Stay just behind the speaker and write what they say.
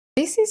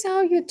This is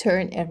how you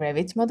turn a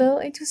Revit model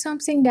into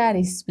something that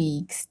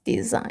speaks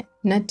design,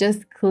 not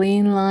just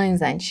clean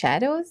lines and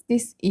shadows.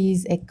 This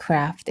is a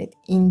crafted,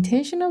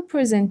 intentional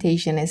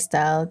presentation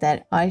style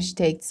that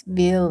architects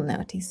will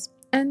notice,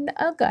 and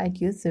I'll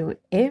guide you through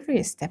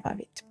every step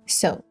of it.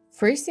 So,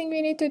 first thing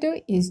we need to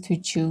do is to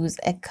choose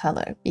a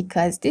color,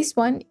 because this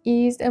one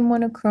is a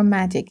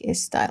monochromatic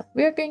style.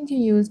 We are going to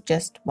use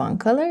just one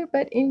color,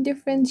 but in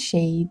different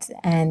shades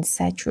and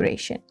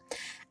saturation.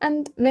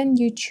 And when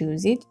you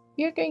choose it,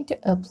 you're going to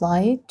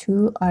apply it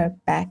to our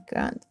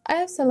background. I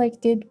have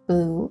selected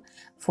blue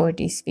for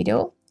this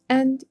video,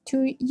 and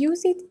to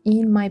use it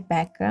in my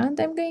background,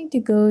 I'm going to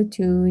go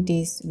to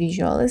this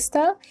visual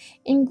style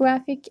in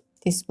graphic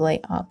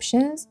display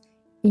options.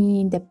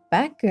 In the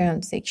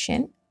background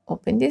section,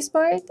 open this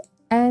part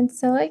and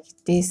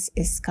select this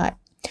sky.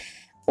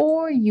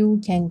 Or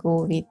you can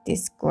go with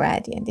this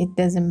gradient, it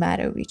doesn't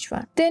matter which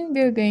one. Then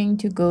we're going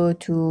to go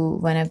to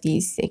one of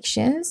these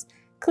sections,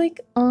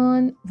 click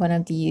on one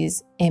of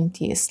these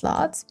empty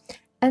slots,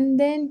 and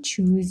then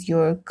choose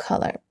your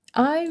color.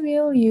 I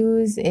will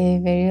use a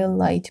very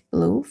light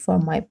blue for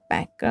my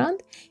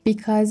background,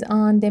 because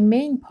on the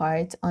main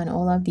part, on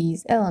all of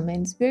these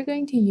elements, we're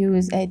going to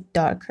use a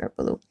darker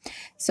blue.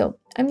 So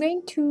I'm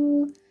going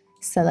to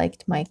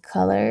select my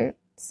color,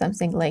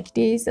 something like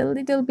this, a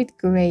little bit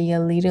gray, a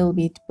little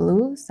bit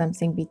blue,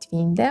 something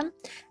between them.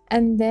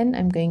 And then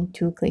I'm going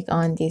to click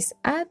on this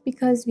add,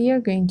 because we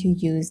are going to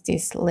use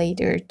this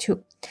later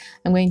too.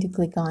 I'm going to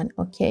click on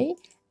OK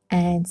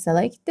and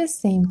select the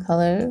same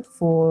color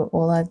for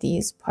all of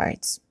these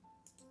parts.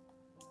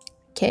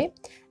 Okay,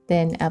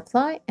 then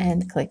apply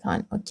and click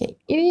on OK.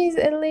 It is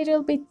a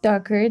little bit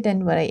darker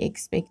than what I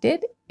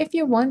expected. If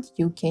you want,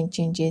 you can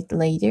change it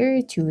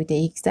later to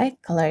the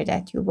exact color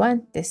that you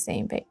want, the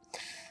same way.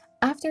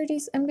 After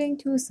this, I'm going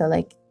to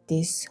select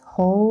this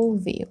whole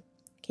view,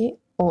 okay,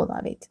 all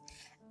of it.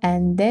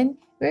 And then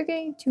we're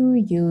going to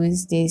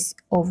use this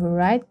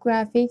override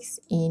graphics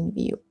in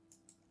view.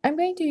 I'm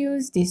going to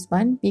use this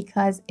one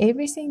because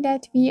everything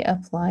that we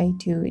apply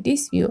to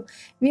this view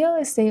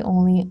will stay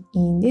only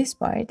in this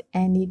part,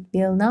 and it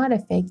will not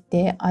affect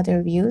the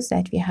other views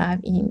that we have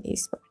in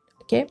this part,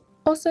 okay?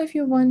 Also, if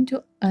you want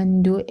to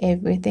undo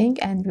everything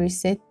and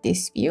reset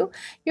this view,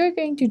 you're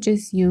going to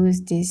just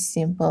use this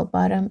simple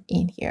button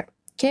in here,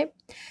 okay?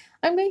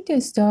 I'm going to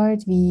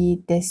start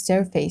with the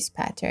surface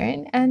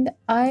pattern, and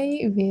I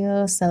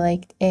will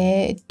select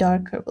a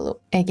darker blue.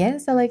 Again,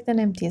 select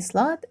an empty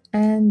slot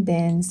and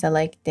then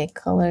select the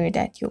color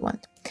that you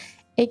want.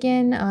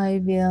 Again, I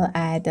will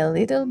add a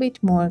little bit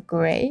more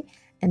gray,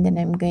 and then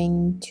I'm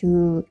going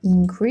to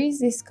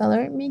increase this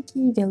color,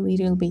 making it a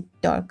little bit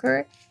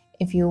darker.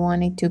 If you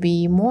want it to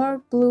be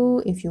more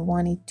blue, if you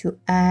want it to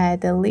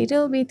add a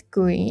little bit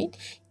green,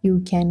 you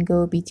can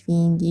go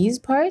between these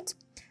parts.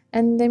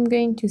 And I'm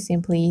going to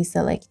simply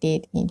select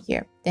it in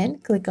here. Then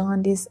click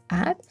on this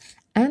add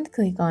and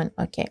click on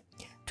OK.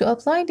 To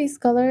apply this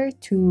color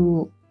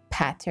to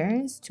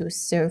patterns, to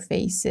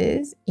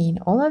surfaces in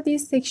all of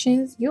these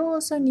sections, you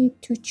also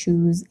need to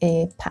choose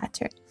a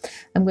pattern.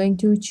 I'm going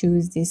to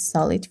choose this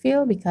solid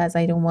fill because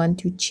I don't want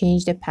to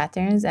change the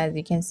patterns. As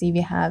you can see, we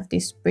have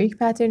this brick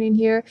pattern in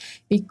here.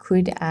 We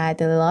could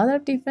add a lot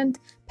of different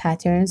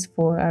patterns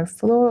for our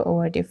floor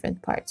or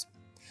different parts.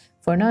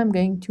 For now, I'm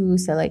going to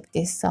select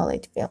this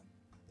solid fill.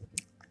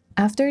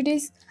 After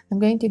this, I'm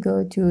going to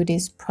go to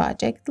these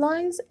project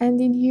lines, and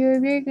in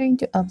here, we're going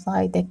to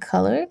apply the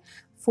color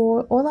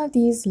for all of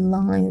these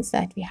lines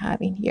that we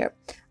have in here.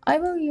 I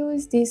will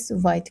use this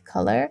white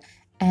color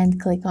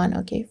and click on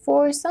OK.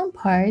 For some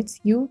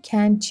parts, you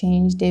can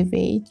change the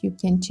weight, you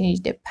can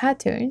change the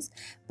patterns,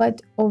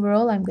 but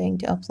overall, I'm going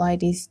to apply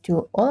this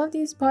to all of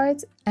these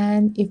parts.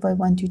 And if I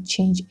want to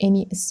change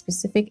any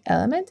specific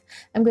element,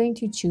 I'm going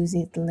to choose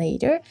it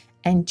later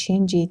and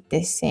change it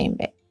the same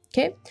way.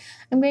 Okay,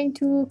 I'm going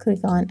to click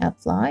on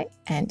apply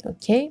and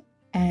OK.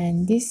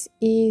 And this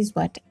is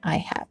what I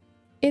have.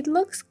 It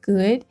looks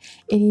good.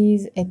 It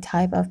is a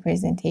type of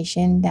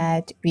presentation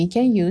that we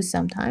can use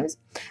sometimes,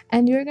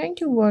 and we're going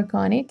to work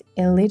on it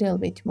a little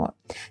bit more.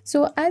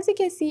 So as you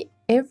can see,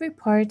 every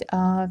part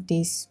of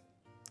this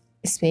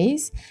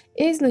space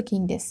is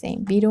looking the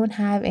same. We don't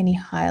have any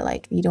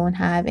highlight, we don't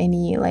have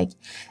any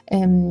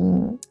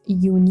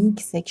unique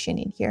section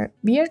in here.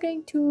 We are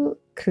going to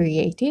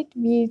create it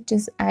with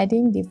just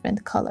adding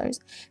different colors.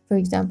 For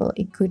example,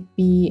 it could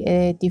be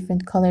a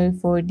different color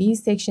for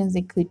these sections,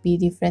 it could be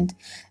different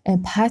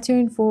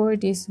pattern for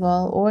this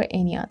wall, or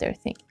any other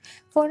thing.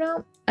 For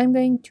now, I'm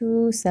going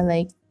to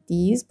select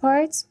these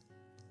parts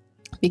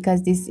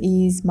because this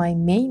is my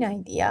main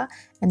idea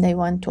and I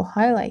want to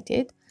highlight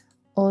it.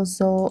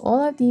 Also,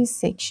 all of these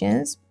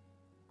sections,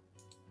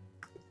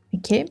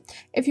 okay,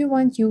 if you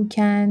want, you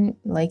can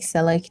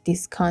select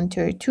this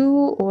contour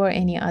too, or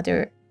any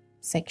other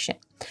section.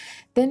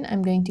 Then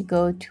I'm going to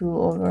go to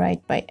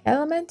override by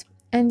element,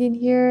 and in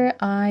here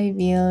I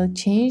will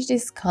change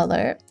this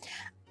color.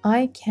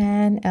 I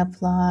can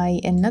apply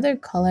another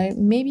color,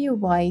 maybe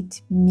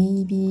white,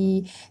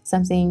 maybe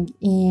something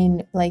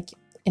in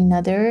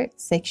another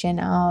section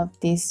of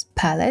this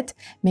palette,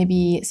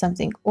 maybe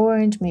something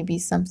orange, maybe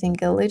something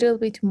a little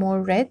bit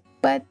more red,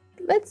 but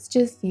let's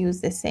just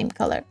use the same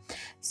color.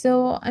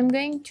 So I'm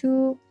going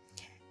to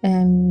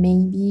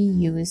maybe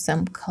use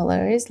some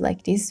colors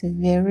like this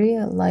very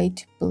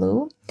light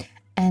blue,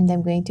 and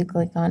I'm going to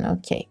click on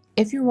OK.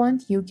 If you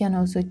want, you can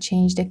also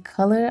change the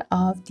color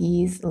of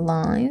these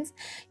lines.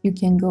 You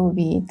can go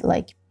with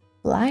like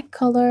black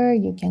color,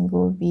 you can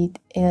go with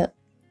a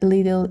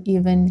little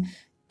even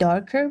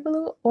darker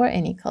blue, or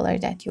any color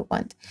that you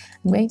want.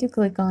 I'm going to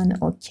click on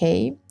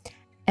OK.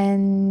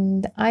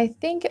 And I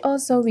think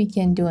also we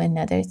can do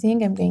another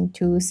thing. I'm going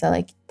to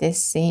select the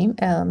same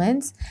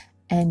elements,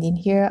 and in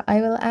here I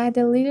will add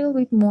a little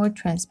bit more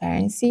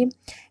transparency,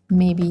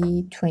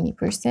 maybe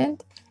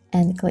 20%,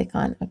 and click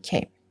on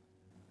OK.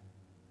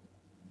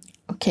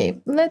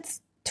 Okay,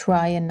 let's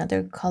try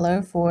another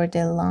color for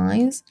the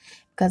lines,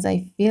 because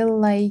I feel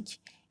like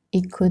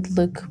it could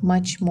look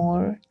much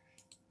more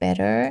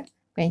better.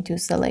 I'm going to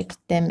select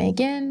them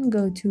again,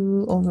 go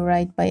to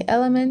override by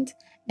element,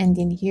 and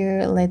in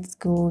here let's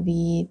go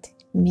with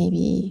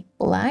maybe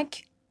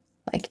black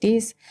like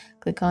this.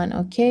 Click on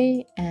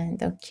OK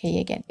and OK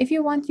again. If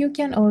you want, you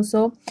can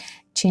also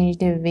change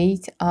the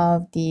weight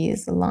of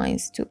these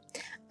lines too.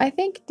 I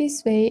think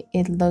this way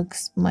it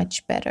looks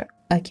much better.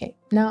 Okay,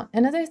 now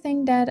another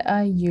thing that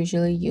I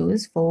usually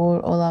use for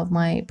all of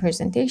my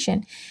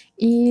presentation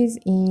is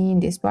in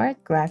this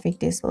part, graphic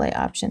display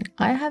option.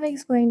 I have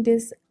explained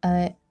this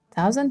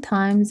 1,000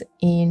 times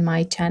in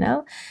my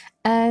channel,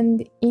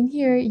 and in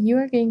here you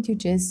are going to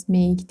just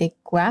make the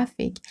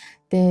graphic,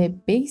 the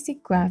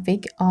basic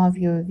graphic of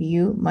your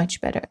view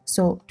much better.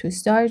 So to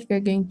start, we're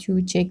going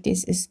to check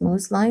this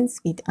smooth lines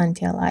with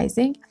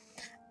anti-aliasing.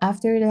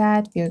 After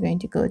that, we are going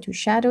to go to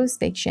shadows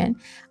section.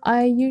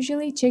 I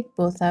usually check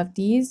both of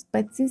these,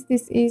 but since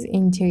this is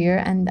interior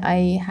and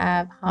I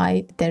have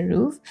hide the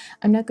roof,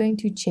 I'm not going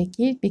to check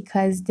it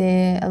because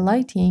the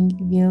lighting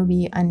will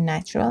be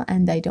unnatural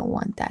and I don't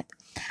want that.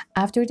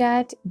 After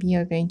that, we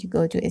are going to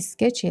go to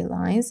sketchy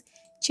lines.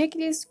 Check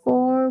this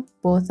for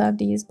both of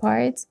these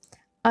parts.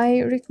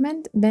 I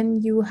recommend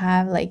when you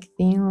have like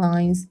thin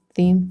lines,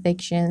 thin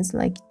sections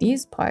like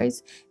these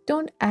parts,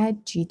 don't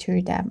add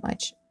jitter that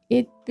much.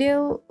 It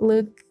will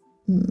look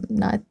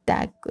not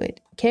that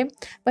good, okay?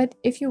 But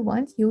if you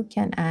want, you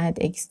can add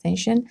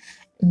extension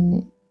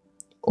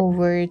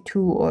over 2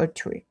 or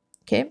 3,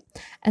 okay?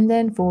 And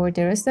then for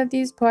the rest of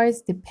these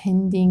parts,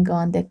 depending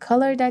on the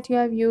color that you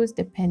have used,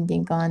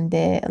 depending on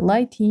the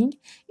lighting,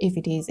 if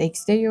it is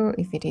exterior,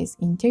 if it is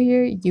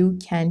interior, you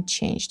can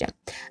change them.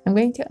 I'm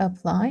going to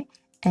apply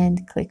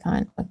and click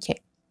on OK.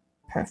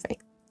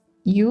 Perfect.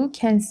 You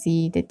can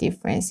see the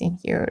difference in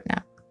here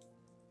now.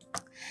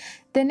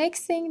 The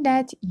next thing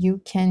that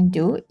you can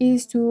do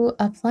is to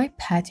apply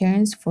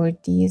patterns for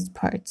these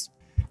parts.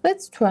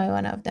 Let's try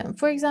one of them.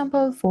 For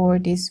example, for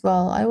this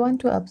wall, I want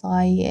to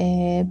apply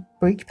a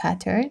brick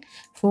pattern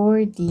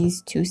for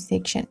these two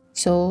sections.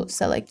 So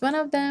select one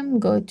of them,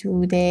 go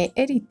to the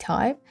edit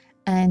type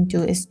and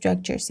do a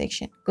structure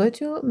section. Go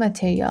to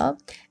material,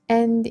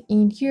 and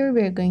in here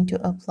we're going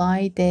to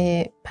apply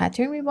the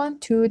pattern we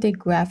want to the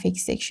graphic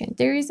section.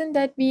 The reason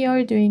that we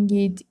are doing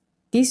it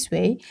this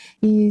way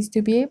is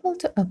to be able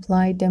to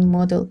apply the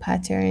model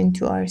pattern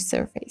to our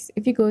surface.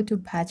 If you go to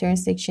pattern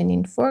section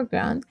in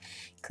foreground,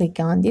 click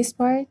on this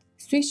part,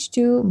 switch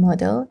to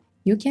model,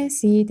 you can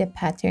see the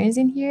patterns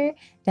in here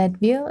that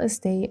will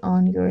stay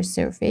on your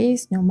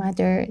surface no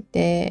matter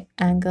the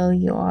angle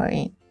you are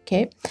in.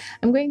 Okay,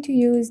 I'm going to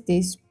use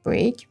this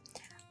brick.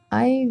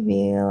 I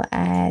will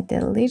add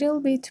a little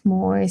bit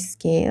more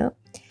scale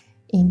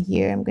in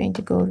here. I'm going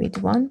to go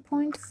with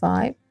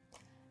 1.5.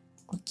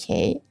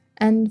 Okay.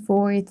 And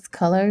for its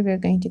color, we're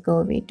going to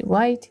go with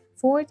white.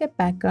 For the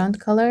background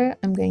color,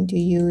 I'm going to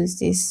use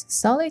this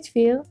solid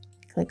fill.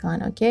 Click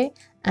on OK.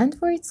 And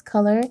for its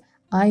color,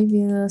 I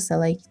will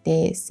select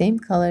the same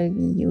color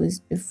we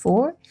used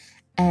before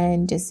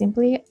and just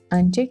simply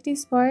uncheck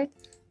this part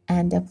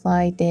and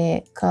apply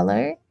the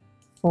color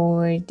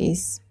for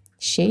this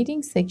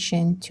shading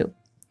section too.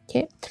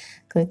 Okay,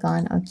 click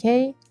on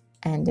OK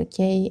and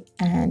OK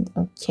and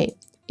OK.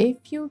 If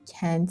you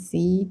can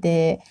see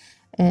the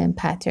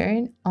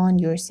pattern on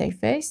your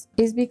surface,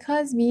 is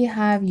because we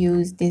have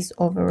used this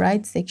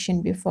override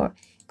section before.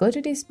 Go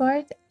to this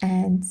part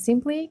and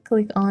simply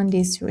click on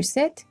this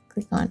reset,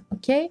 click on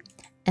OK,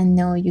 and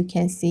now you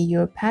can see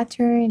your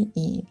pattern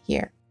in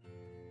here.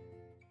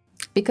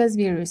 Because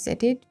we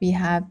reset it, we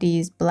have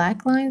these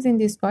black lines in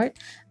this part.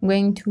 I'm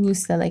going to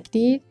select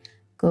it,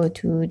 go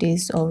to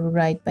this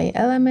override by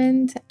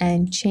element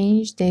and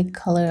change the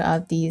color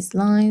of these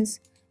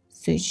lines,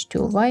 switch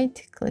to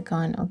white, click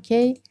on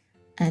OK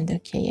and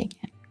OK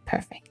again.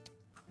 Perfect.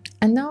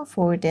 And now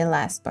for the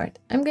last part,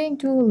 I'm going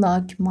to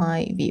lock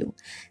my view.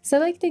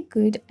 Select a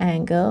good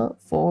angle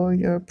for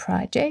your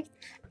project,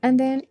 and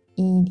then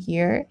in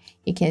here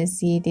you can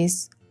see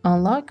this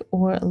unlock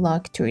or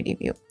lock 3D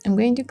view. I'm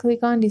going to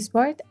click on this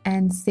part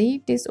and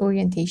save this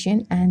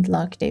orientation and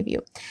lock the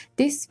view.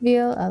 This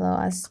will allow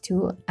us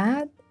to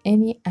add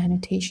any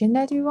annotation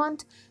that we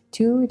want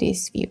to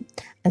this view.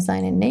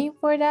 Assign a name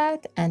for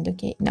that, and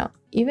okay, now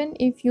even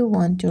if you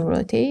want to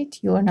rotate,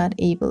 you are not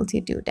able to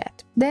do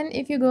that. Then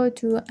if you go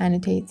to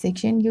Annotate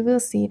section, you will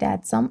see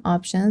that some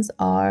options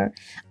are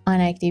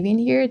inactive in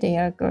here, they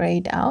are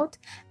grayed out,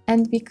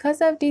 and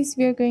because of this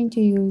we are going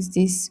to use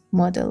this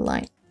model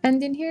line.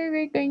 And in here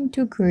we're going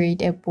to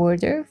create a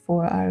border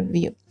for our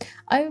view.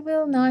 I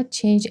will not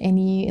change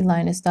any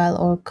line style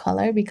or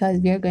color because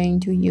we are going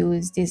to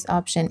use this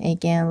option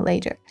again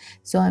later.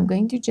 So I'm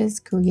going to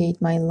just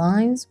create my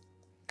lines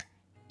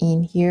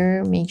in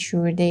here, make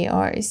sure they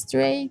are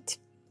straight.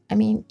 I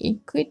mean,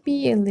 it could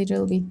be a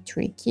little bit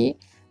tricky,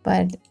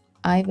 but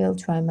I will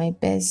try my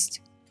best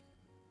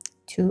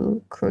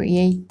to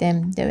create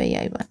them the way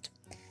I want.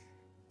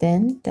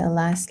 Then the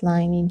last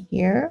line in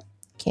here.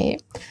 Okay,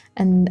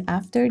 and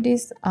after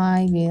this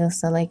I will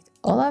select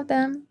all of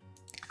them,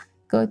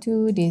 go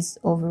to this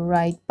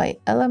override by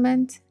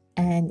element,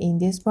 and in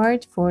this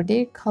part for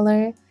their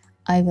color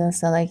I will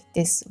select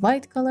this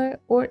white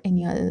color or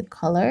any other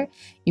color.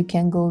 You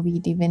can go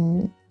with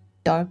even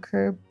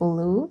darker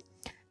blue,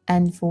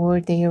 and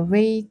for their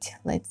weight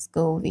let's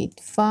go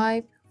with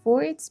 5.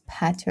 For its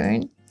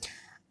pattern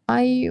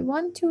I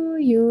want to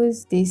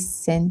use this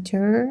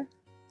center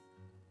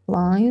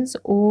lines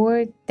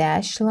or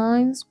dash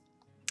lines.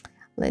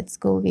 Let's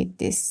go with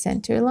this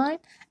center line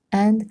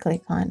and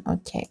click on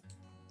OK.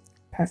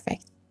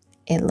 Perfect.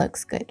 It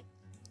looks good.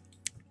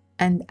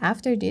 And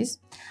after this,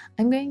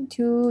 I'm going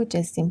to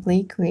just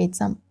simply create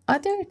some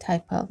other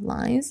type of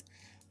lines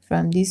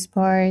from this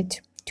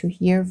part to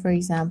here, for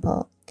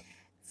example,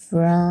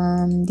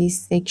 from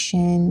this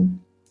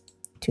section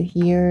to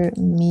here,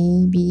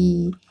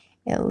 maybe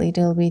a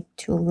little bit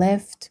to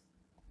left.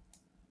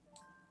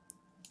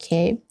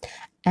 Okay,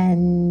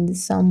 and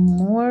some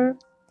more,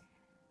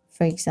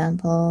 for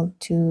example,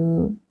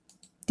 to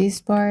this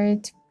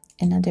part,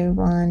 another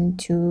one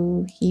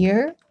to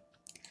here,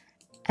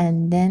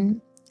 and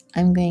then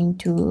I'm going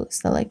to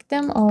select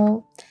them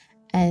all,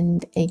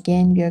 and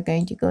again we are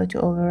going to go to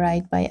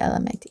override by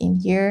element. In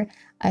here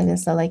I will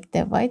select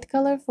the white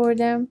color for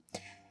them,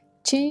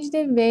 change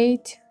the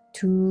weight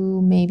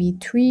to maybe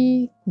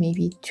 3,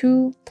 maybe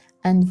 2,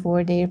 and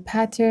for their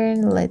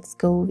pattern let's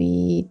go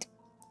with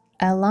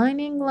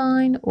aligning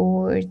line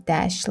or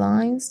dash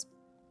lines.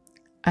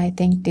 I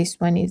think this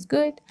one is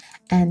good,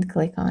 and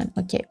click on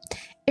OK.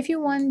 If you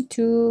want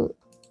to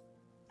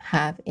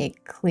have a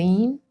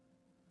clean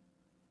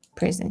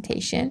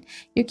presentation,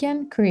 you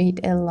can create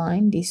a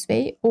line this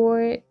way,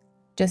 or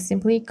just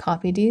simply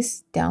copy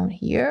this down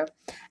here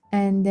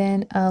and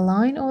then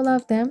align all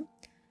of them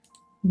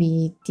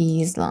with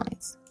these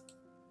lines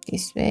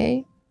this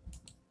way,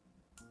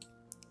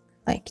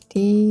 like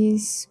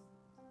this,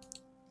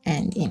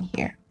 and in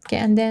here. Okay,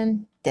 and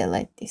then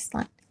delete this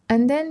line.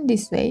 And then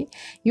this way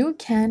you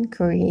can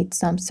create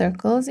some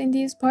circles in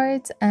these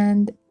parts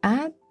and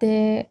add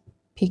the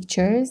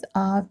pictures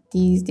of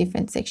these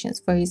different sections.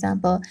 For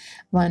example,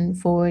 one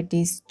for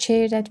this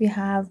chair that we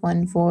have,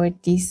 one for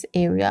this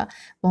area,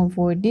 one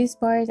for this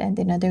part, and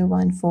another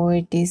one for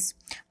this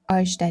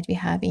arch that we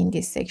have in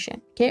this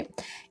section. Okay,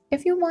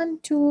 if you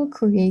want to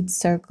create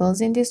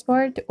circles in this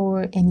part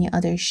or any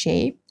other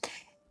shape,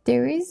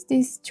 there is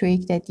this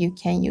trick that you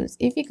can use.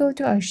 If you go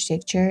to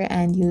architecture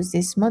and use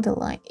this model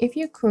line, if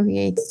you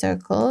create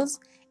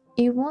circles,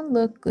 it won't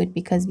look good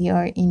because we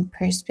are in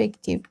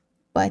perspective.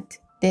 But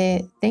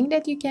the thing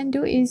that you can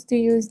do is to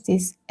use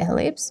this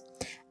ellipse.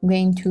 I'm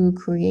going to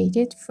create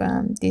it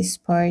from this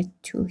part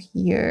to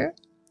here,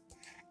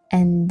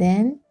 and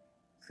then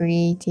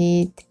create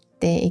it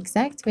the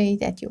exact way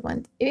that you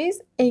want. It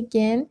is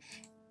again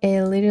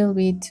a little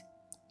bit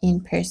in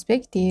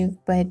perspective,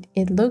 but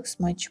it looks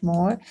much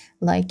more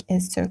like a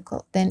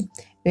circle. Then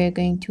we're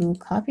going to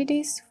copy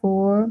this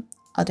for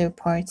other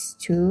parts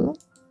too.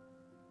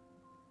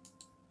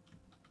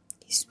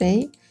 This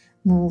way,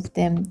 move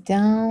them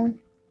down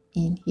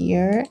in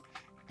here,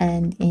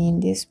 and in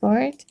this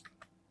part,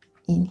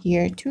 in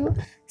here too,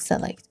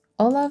 select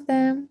all of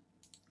them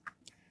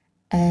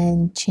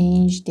and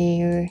change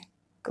their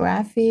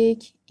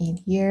graphic in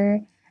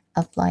here,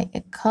 apply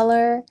a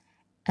color,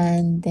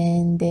 and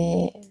then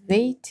the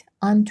weight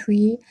on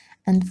 3,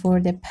 and for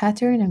the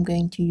pattern I'm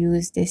going to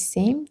use the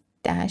same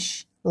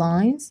dash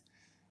lines.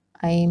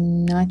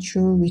 I'm not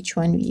sure which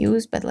one we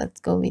use, but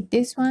let's go with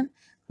this one.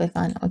 Click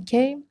on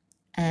OK,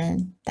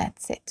 and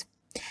that's it.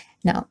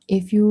 Now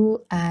if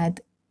you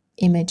add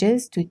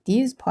images to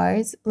these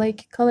parts,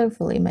 like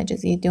colorful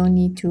images, you don't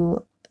need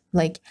to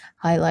like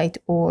highlight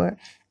or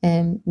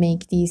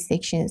make these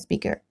sections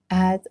bigger.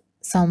 Add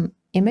some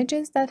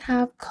images that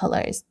have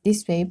colors.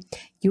 This way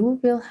you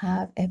will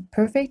have a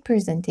perfect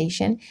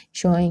presentation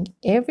showing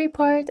every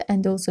part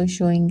and also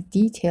showing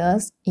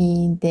details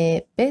in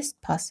the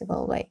best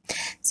possible way.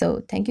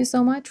 So thank you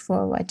so much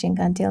for watching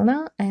until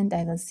now, and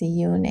I will see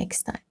you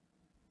next time.